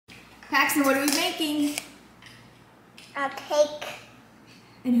Paxton, what are we making? A cake.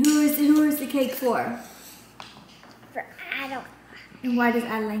 And who is the cake for? For Adeline. And why does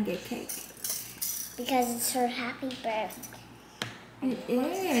Adeline get cake? Because it's her happy birthday. It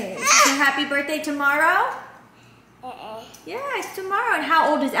is. Is her happy birthday tomorrow? Yeah, it's tomorrow. And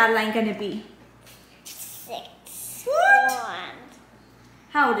how old is Adeline gonna be? 6. What? 1.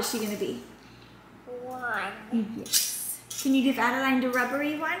 How old is she gonna be? 1. Yes. Can you give Adeline the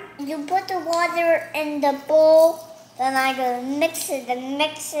rubbery one? You put the water in the bowl, then I go mix it and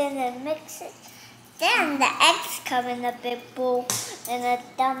mix it and mix it. Then the eggs come in the big bowl, and it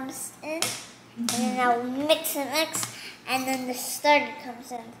dumps in, and then I'll mix and mix, and then the starter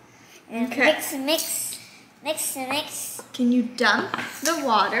comes in. And Okay. mix and mix, mix and mix. Can you dump the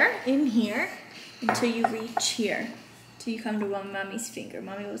water in here until you reach here? Till you come to one mommy's finger.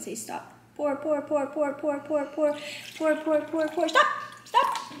 Mommy will say stop. Pour, pour, pour, pour, pour, pour, pour, pour, pour, pour, pour. Stop!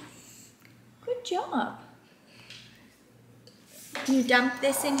 Stop! Good job. Can you dump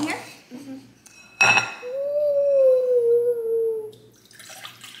this in here?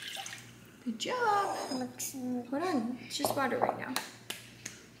 Good job. Hold on, it's just water right now.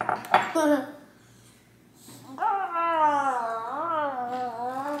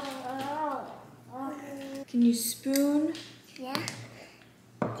 Can you spoon Yeah.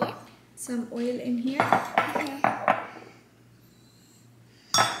 Yeah. some oil in here?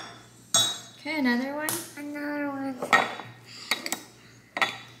 Okay, another one. Another one.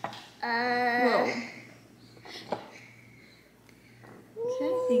 Whoa.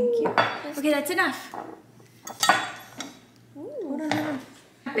 Okay, thank you. Okay, that's enough. Hold on, hold on.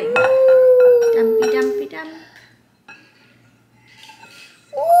 Dumping. Dumpy, dumpy, dump.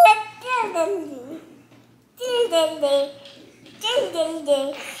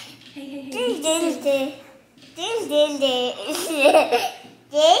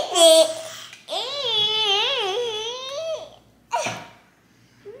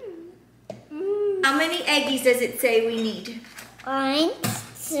 How many eggies does it say we need? 1, 2,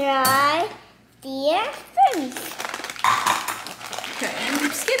 4, 5. Okay, and you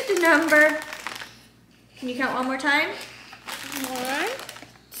skipped a number. Can you count one more time? 1,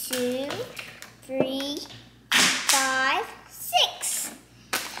 2, 3, 5, 6.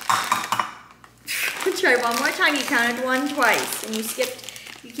 Try one more time. You counted 1 twice, and you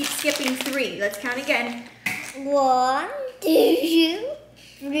keep skipping 3. Let's count again. 1, 2,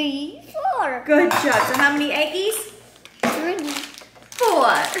 3, 4. Good job. So how many eggies? 3.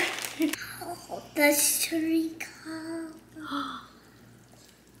 4. Oh, that's 3 cups.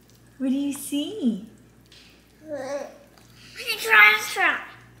 What do you see? Try.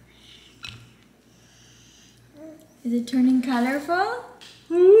 Is it turning colorful?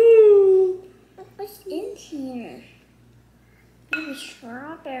 Ooh. What's in here? Maybe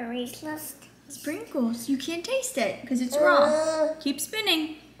strawberries. Let's Sprinkles. You can't taste it because it's raw. Keep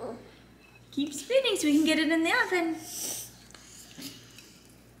spinning. Keep spinning so we can get it in the oven.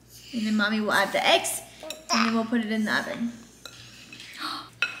 And then Mommy will add the eggs and then we'll put it in the oven.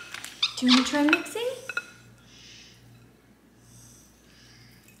 Do you want to try mixing?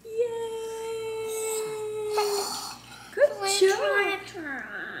 Yay! Good job.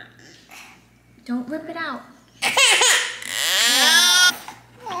 Don't rip it out.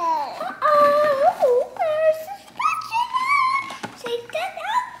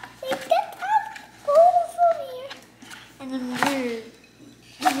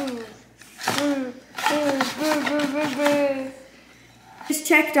 Just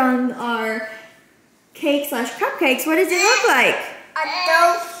checked on our cake/cupcakes. What does it look like? A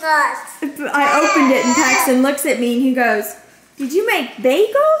donut. I opened it and Paxton looks at me and he goes, "Did you make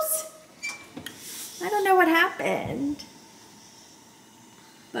bagels?" I don't know what happened.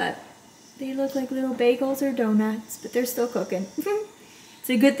 But they look like little bagels or donuts, but they're still cooking. It's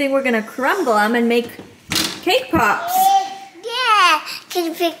a good thing we're gonna crumble them and make cake pops. Yeah. Can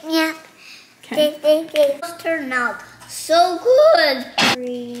you pick me up? Okay. They turned out so good.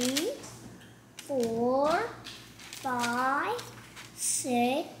 3, 4, 5,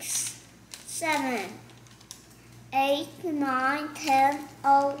 6, 7, 8, 9, 10,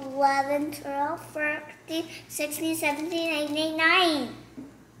 11, 12, 13, 16, 17, 18, 19.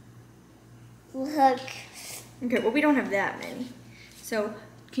 Look. Okay, well we don't have that many. So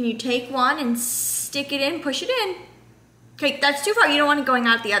can you take one and stick it in, push it in? Okay, that's too far. You don't want it going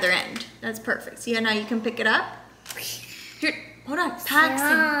out the other end. That's perfect. See how now you can pick it up? Here, hold on,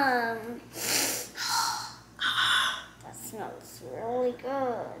 Paxton. That smells really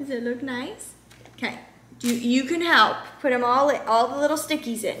good. Does it look nice? Okay, you can help. Put them all the little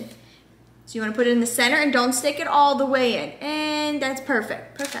stickies in. So you want to put it in the center and don't stick it all the way in. And that's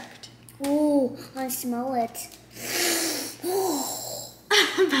perfect, perfect. Oh, I smell it.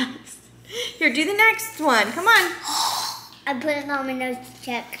 Here, do the next one. Come on. I put it on my nose to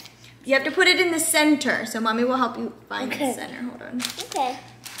check. You have to put it in the center, so Mommy will help you find Okay. the center. Hold on. Okay.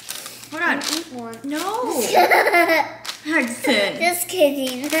 Hold on. I'll eat one. No. Paxton. Just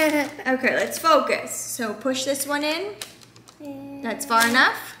kidding. Okay, let's focus. So push this one in. That's far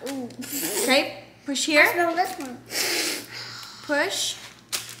enough. Ooh. Okay, push I here. smell this one. Push.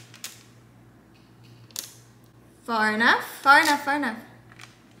 Far enough. Far enough, far enough.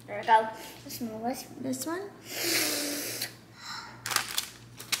 There we go. I smell this one. This one.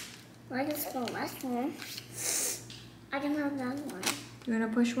 I can smell this one. I can have that one. You want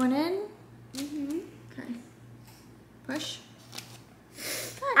to push one in? Mm-hmm. Okay. Push.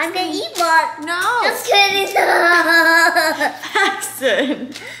 I'm gonna eat one. No. Just kidding.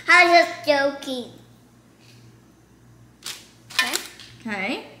 Paxton. I'm just joking. Okay.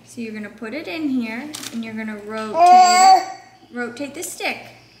 Okay. So you're going to put it in here and you're going to rotate it. Rotate the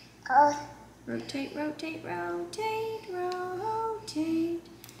stick. Rotate, rotate, rotate, rotate.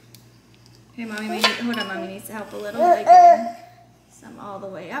 Okay, Mommy, hold on, Mommy needs to help a little. Like some all the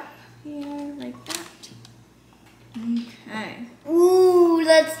way up here, like that. Okay. Ooh,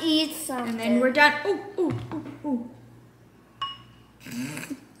 let's eat something. And then we're done. Ooh, ooh, ooh, ooh.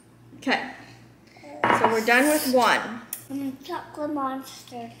 Okay. So we're done with one. Chocolate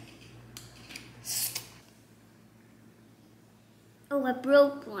monster. Oh, I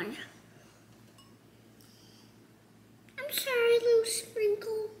broke one. I'm sorry, little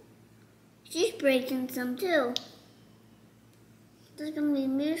Sprinkle. She's breaking some too. There's gonna be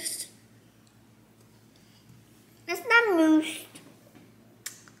mousse. It's not mousse.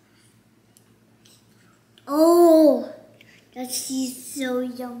 Oh, that she's so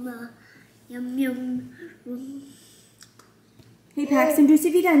yummy. Yum yum. Hey Paxton, du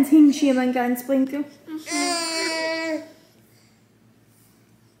ser wieder ein Hähnchen man ganz bringt.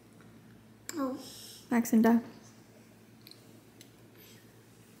 Oh. Paxton, da.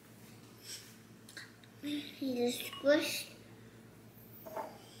 He just squished.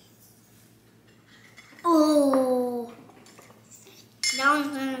 Oh. Now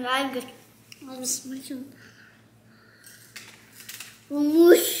I'm gonna like it. I'm smashing.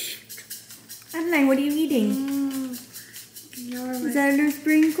 Whoosh. Adeline, what are you eating? Is that a little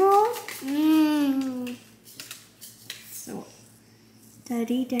sprinkle? So,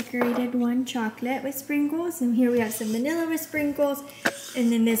 Daddy decorated one chocolate with sprinkles, and here we have some vanilla with sprinkles,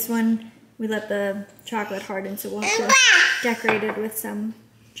 and then this one we let the chocolate harden, so we'll have to decorate it with some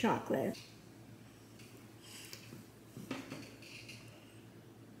chocolate.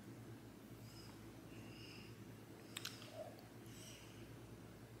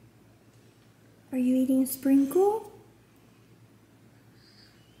 Are you eating a sprinkle?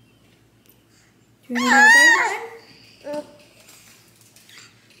 Do you want another one?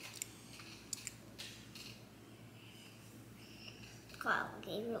 Kyle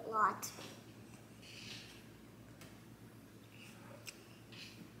gave it a lot.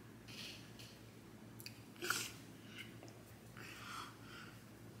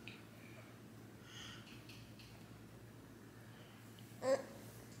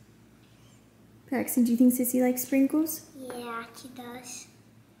 Paxton, do you think Sissy likes sprinkles? Yeah, she does.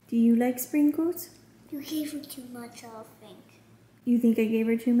 Do you like sprinkles? You gave her too much, I think. You think I gave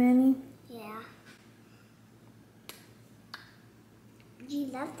her too many? Yeah. Do you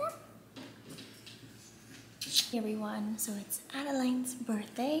love them? Hey everyone, so it's Adeline's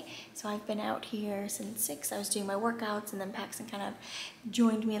birthday. So I've been out here since 6. I was doing my workouts, and then Paxton kind of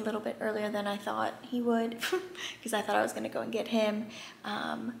joined me a little bit earlier than I thought he would because I thought I was going to go and get him.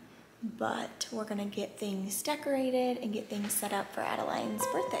 But we're going to get things decorated and get things set up for Adeline's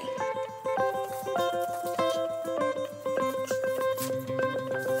birthday.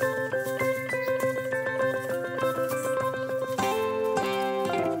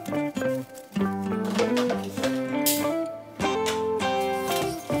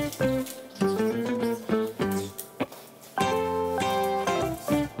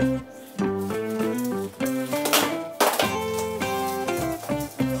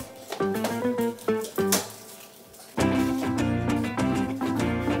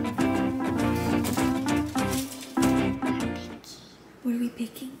 What are we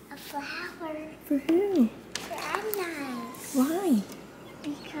picking? A flower For who? for Adeline. Why?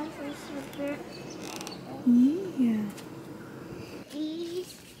 Because it's her birthday. Yeah.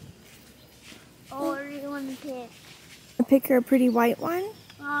 These. Or do you want to pick? I pick her a pretty white one.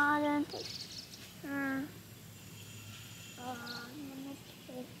 Then pick her. I'm gonna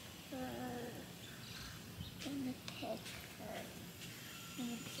pick her. I'm gonna pick her. I'm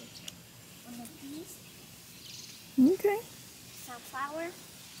gonna pick one of these. Okay. Sunflower.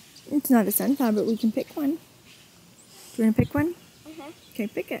 It's not a sunflower, but we can pick one. Do you want to pick one? Okay,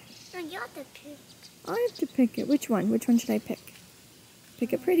 pick it. No, you have to pick. I have to pick it. Which one? Which one should I pick?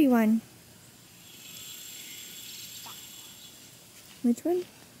 Pick a pretty one. Which one?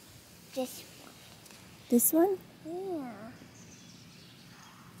 This one. This one? Yeah.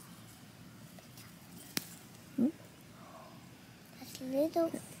 That's a little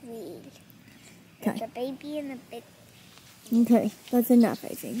field. Okay. There's a baby and a big. Okay, that's enough, I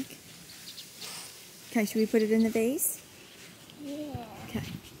think. Okay, should we put it in the vase? Yeah. Okay.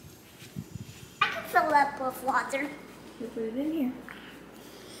 I can fill up with water. We'll put it in here.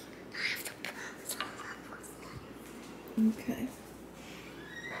 I have to fill up with water. Okay.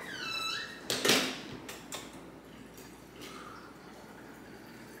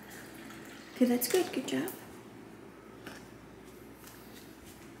 Okay, that's good. Good job.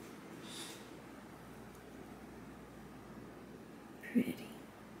 Pretty.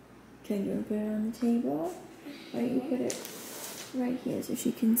 Okay, you want to put it on the table? Why don't you put it right here so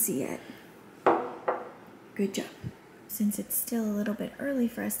she can see it? Good job. Since it's still a little bit early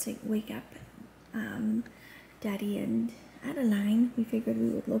for us to wake up Daddy and Adeline, we figured we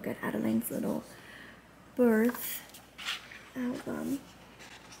would look at Adeline's little birth album.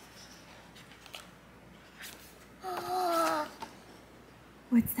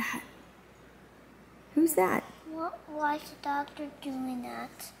 What's that? Who's that? Why is the doctor doing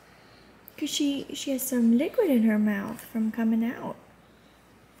that? Because she has some liquid in her mouth from coming out.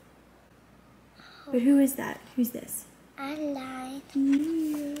 But who is that? Who's this? Adeline.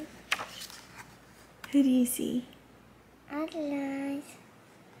 Yeah. Who do you see? Adeline.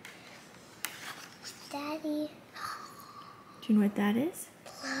 Daddy. Do you know what that is?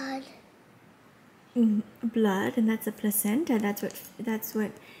 Blood. Blood, and that's a placenta. That's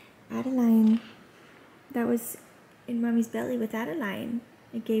what Adeline. That was in Mommy's belly with Adeline.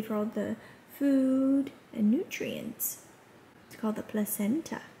 It gave her all the food and nutrients. It's called the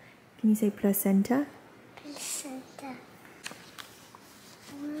placenta. Can you say placenta? Placenta.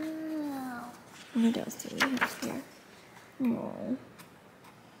 Wow. What else do we have here? Oh.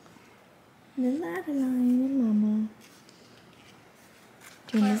 Little Adeline and Mama.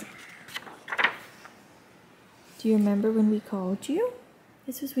 Do you remember when we called you?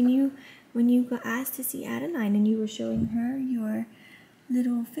 This was when you got asked to see Adeline and you were showing her your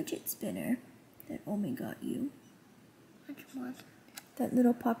little fidget spinner that Omi got you. Which one? That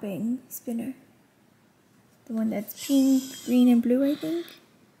little popping spinner. The one that's pink, green, and blue, I think.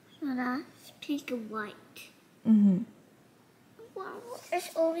 No, that's pink and white. Mm-hmm. Wow, is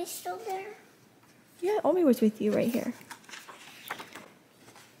Omi still there? Yeah, Omi was with you right here.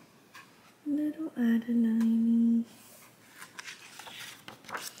 Little Adeline.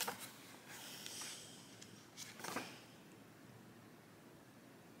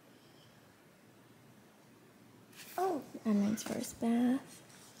 Oh, Adeline's first bath.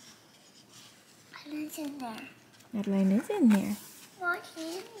 Adeline's in there. Adeline is in there. What's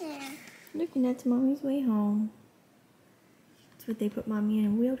in there? Look, and that's Mommy's way home. That's what they put Mommy in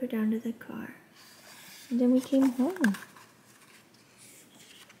and wheeled her down to the car. And then we came home.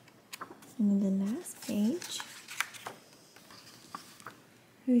 And then the last page.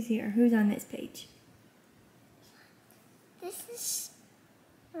 Who's here? Who's on this page? This is...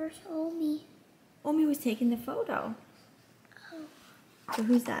 Where's Omi? Omi was taking the photo. Oh. So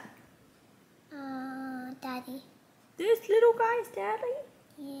who's that? Daddy. This little guy's Daddy?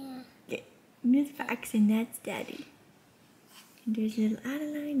 Yeah. Yeah. Miss Paxton, that's Daddy. And there's little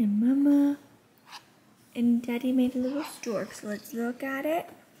Adeline and Mama. And Daddy made a little stork, so let's look at it.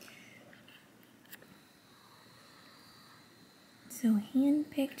 So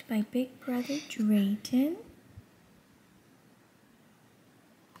handpicked by Big Brother Drayton.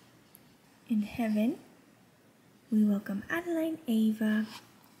 In heaven, we welcome Adeline Ava,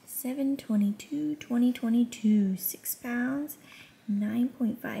 7/22/2022, 6 pounds,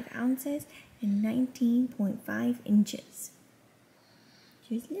 9.5 ounces, and 19.5 inches.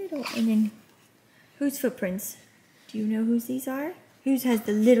 She's little. And then, whose footprints? Do you know whose these are? Whose has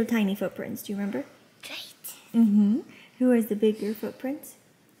the little tiny footprints? Do you remember? Drayton. Mm-hmm. Who has the bigger footprints?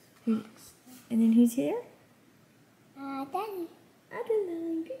 And then who's here? Daddy.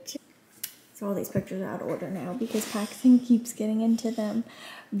 Adeline, good job. So all these pictures are out of order now because Paxton keeps getting into them.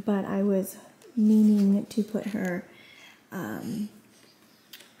 But I was meaning to put her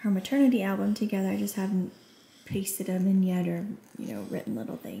her maternity album together. I just haven't pasted them in yet or, written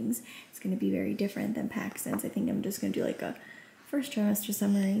little things. It's going to be very different than Paxton's. I think I'm just going to do like a first trimester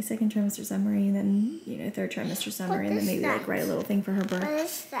summary, second trimester summary, and then, third trimester summary, and then maybe like write a little thing for her birth. What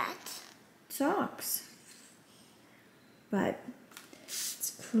is that? socks. But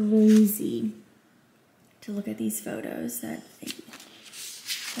it's crazy to look at these photos that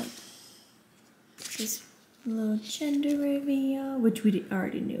this little gender reveal, which we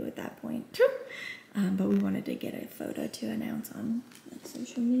already knew at that point. But we wanted to get a photo to announce on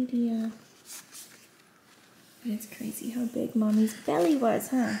social media. But it's crazy how big Mommy's belly was,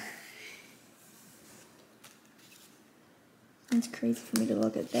 huh? It's crazy for me to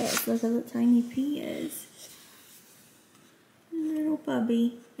look at this. Look how little tiny P is. Little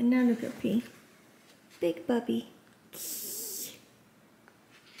bubby. And now look at P. Big bubby.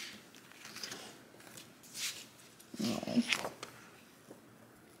 Oh.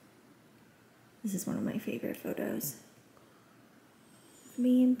 This is one of my favorite photos.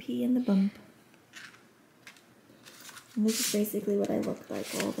 Me and P in the bump. And this is basically what I look like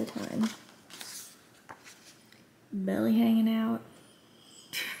all the time. Belly hanging out.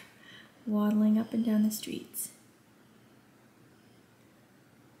 Waddling up and down the streets.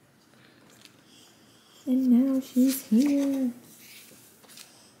 And now she's here.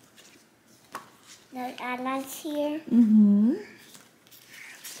 Now Adeline's here. Mm-hmm.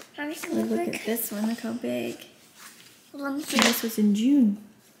 Look Look at this one. Look how big. Let me see. And this was in June.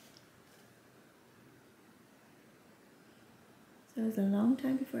 So it was a long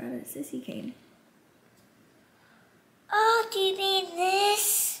time before Sissy came. Oh, do you mean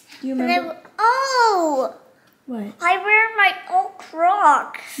this? Do you remember? Oh! What? I wear my old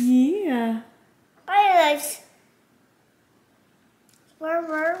Crocs. Yeah. Where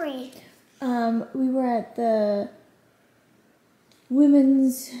were we? We were at the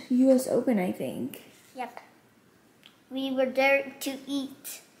Women's US Open, I think. Yep. We were there to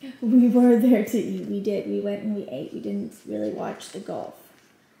eat. We were there to eat. We did. We went and we ate. We didn't really watch the golf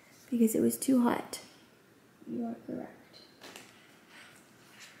because it was too hot. You are correct.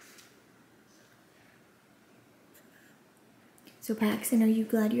 So Paxton, are you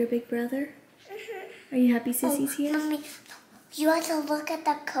glad you're a big brother? Are you happy Sissy's here? Mommy, you have to look at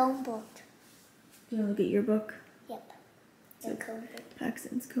the cone book. You want to look at your book? Yep. The cone book.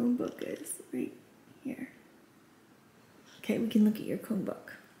 Paxton's cone book is right here. Okay, we can look at your cone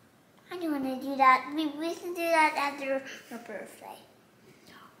book. I don't want to do that. We can do that after your birthday.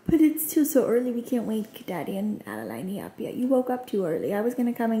 But it's still so early, we can't wake Daddy and Adeline up yet. You woke up too early. I was going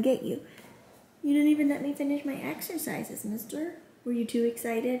to come and get you. You didn't even let me finish my exercises, mister. Were you too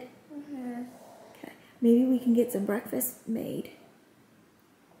excited? Mm-hmm. Okay, maybe we can get some breakfast made.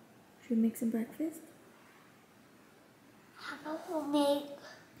 Should we make some breakfast? How about we make...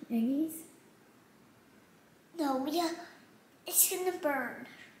 Eggies? No, it's gonna burn.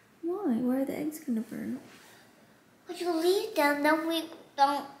 Why? Why are the eggs gonna burn? If you leave them, then we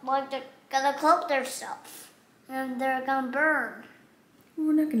don't like they're gonna cook themselves. And they're gonna burn. Well,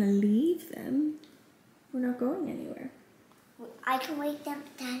 we're not gonna leave them. We're not going anywhere. I can wake them,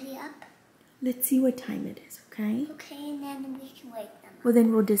 Daddy up. Let's see what time it is, okay? Okay, and then we can wake them up. Well,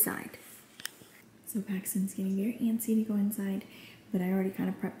 then we'll decide. So Paxton's getting very antsy to go inside, but I already kind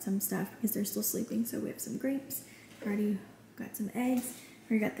of prepped some stuff because they're still sleeping. So we have some grapes, already got some eggs,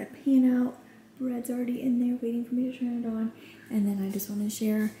 already got that pan out, bread's already in there waiting for me to turn it on. And then I just want to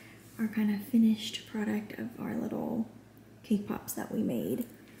share our kind of finished product of our little cake pops that we made.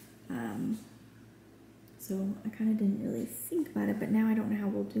 So I kind of didn't really think about it, but now I don't know how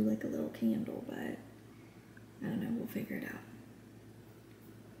we'll do like a little candle, but I don't know, we'll figure it out.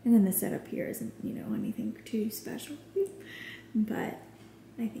 And then the setup here isn't, you know, anything too special, but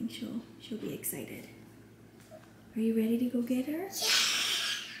I think she'll be excited. Are you ready to go get her? Yeah.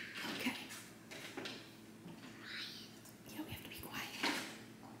 Okay. Yeah, we have to be quiet.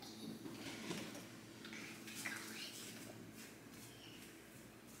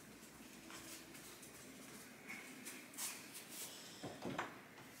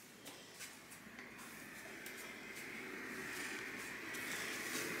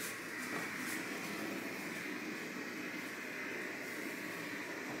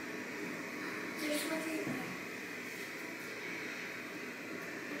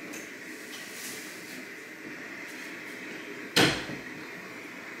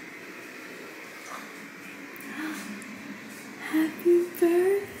 Happy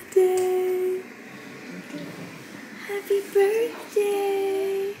birthday! Happy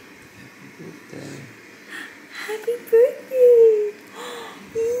birthday! Happy birthday!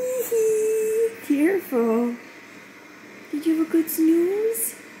 Careful. Did you have a good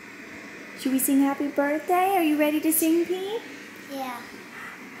snooze? Should we sing happy birthday? Are you ready to sing, P? Yeah.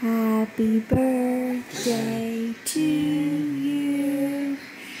 Happy birthday to you.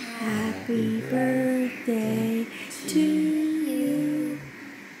 Happy birthday to you.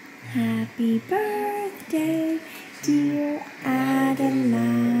 Happy Happy birthday, dear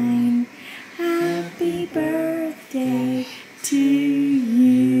Adeline. Happy birthday to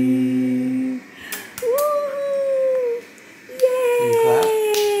you. Woo! Yay!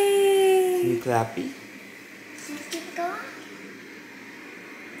 Can you clappy? Let's keep it going.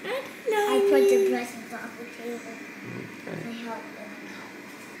 Adeline. I put the presents on the table. Okay. I help them.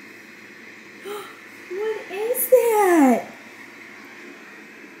 What is that?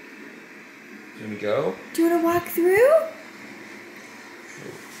 Can we go? Do you want to walk through?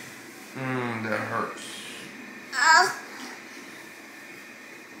 That hurts. Oh.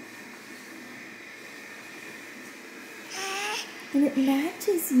 And it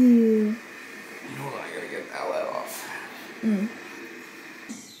matches you. Hold on, I gotta get that let off. Mm.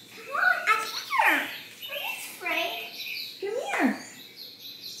 Come on, up here. Are you afraid? Come here.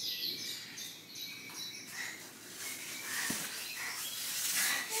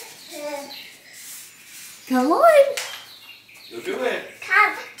 Come on. Go do it.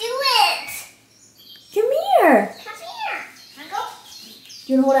 Come, do it. Come here. Come here. Now go.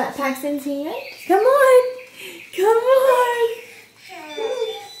 You want to hold out Paxton's hand? Come on. Come on.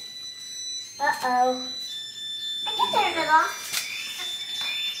 Uh-oh. I get there, little.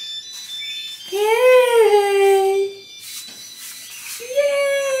 Yay.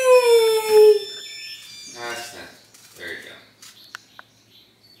 Yay. That's it. There you go.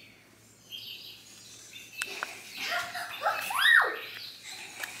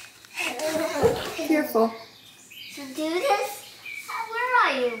 Careful. So do this. Where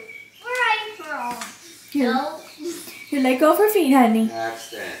are you? Where are you from? Here. No. Here, let go of her feet, honey.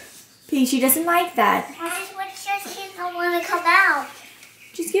 Paxton. She doesn't like that. Why just kids don't want to come out?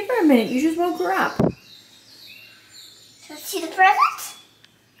 Just give her a minute. You just woke her up. So see the present?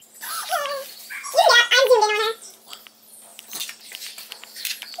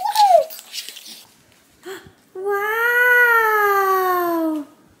 Wow.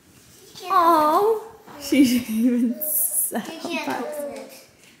 Oh. She didn't even You can't open it.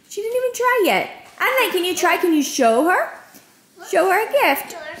 She didn't even try yet. Adeline, can you try? Can you show her? Show her a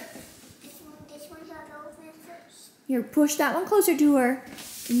gift. This one's not open first. Here, push that one closer to her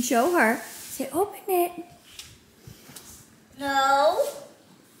and show her. Say, open it. No.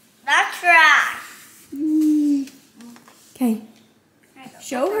 Not trash. Okay.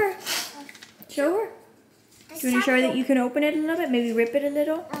 Show her. Show her. Do you want to show her that you can open it a little bit? Maybe rip it a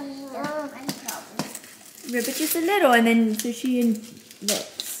little? No, any problem. Rip it just a little and then so she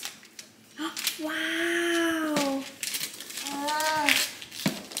looks. Wow.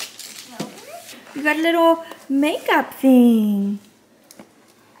 You got a little makeup thing.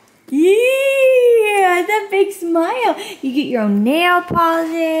 Yeah, that big smile. You get your own nail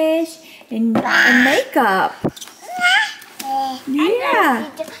polish and makeup. Yeah.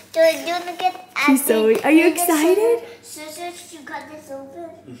 She's so. Are you excited? Scissors to cut this open.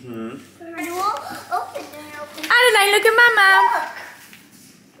 Mm-hmm. Open. Adeline, look at Mama. Look.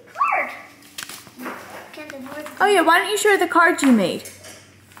 Card. Can the board Oh yeah, why don't you show her the cards you made?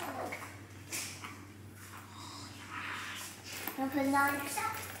 Put it on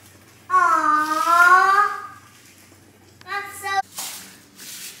yourself. Aww. That's so.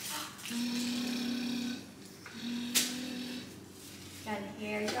 Got a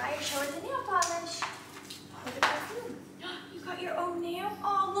hair dryer. Show her the nail polish. Look at perfume. You got your own nail?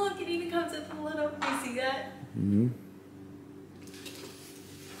 Oh, look, it even comes with a little. Can you see that? Mm-hmm.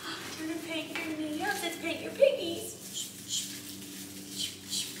 You're gonna paint your nails. Let's paint your piggies.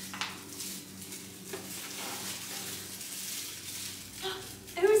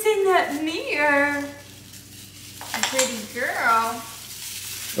 Who's in that mirror? A pretty girl.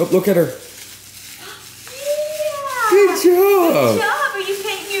 Oh, look at her. Yeah. Good job. Good job. Are you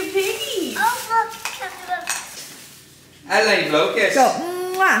painting your piggies? Oh, look. Adeline, blow a kiss. Go.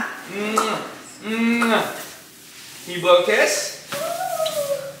 Mwah. Mwah. Mwah. Can you blow a kiss?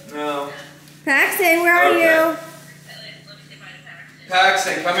 No. Paxton, where are Okay. you?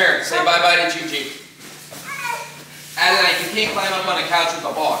 Paxton, come here. Say bye-bye to Gigi. Adeline, you can't climb up on the couch with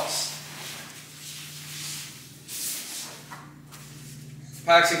a box.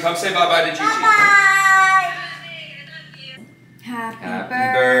 Paxton, come say bye-bye to Gigi. Bye. Happy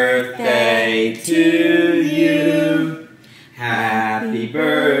birthday to you. Happy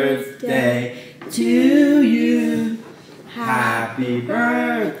birthday to you. Happy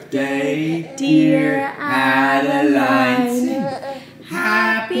birthday, dear Adeline.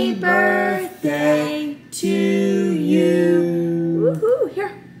 Happy birthday to you. Woohoo!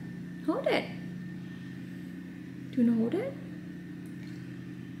 Here, hold it. Do you want to hold it?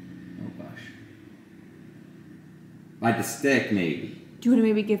 Oh gosh. Like the stick, maybe. Do you want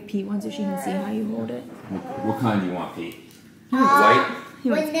to maybe give Pete one so she can see how you hold it? What kind do you want, Pete?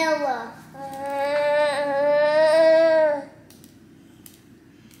 Vanilla.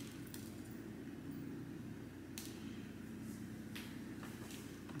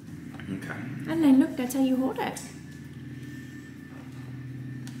 Okay. And then look, that's how you hold it.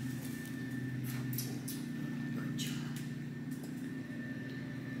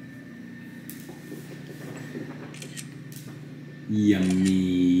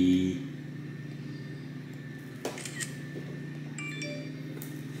 Yummy.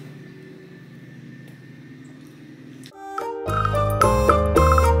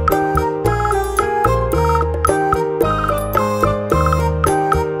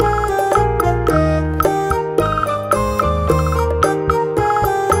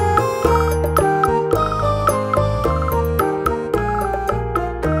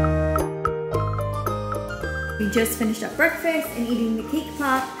 We just finished up breakfast and eating the cake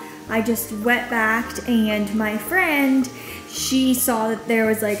pop. I just wet-backed, and my friend, she saw that there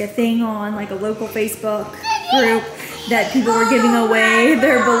was like a thing on like a local Facebook group that people were giving away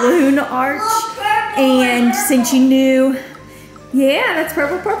their balloon arch, and since she knew, yeah, that's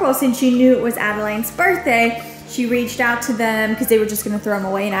purple, since she knew it was Adeline's birthday, she reached out to them because they were just gonna throw them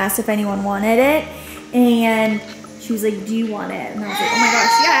away and asked if anyone wanted it, and she was like, do you want it? And I was like, oh my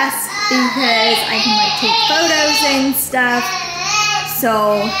gosh, yes, because I can like take photos and stuff.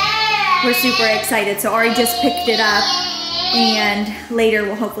 So we're super excited. So Ari just picked it up, and later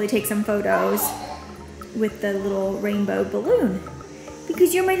we'll hopefully take some photos with the little rainbow balloon.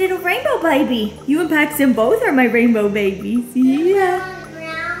 Because you're my little rainbow baby. You and Paxton both are my rainbow babies. Yeah.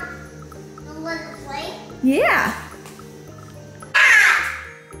 Yeah.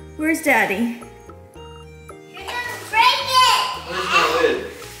 Where's Daddy?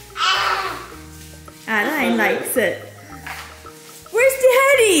 Adeline likes it. Where's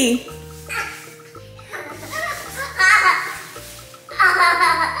Daddy?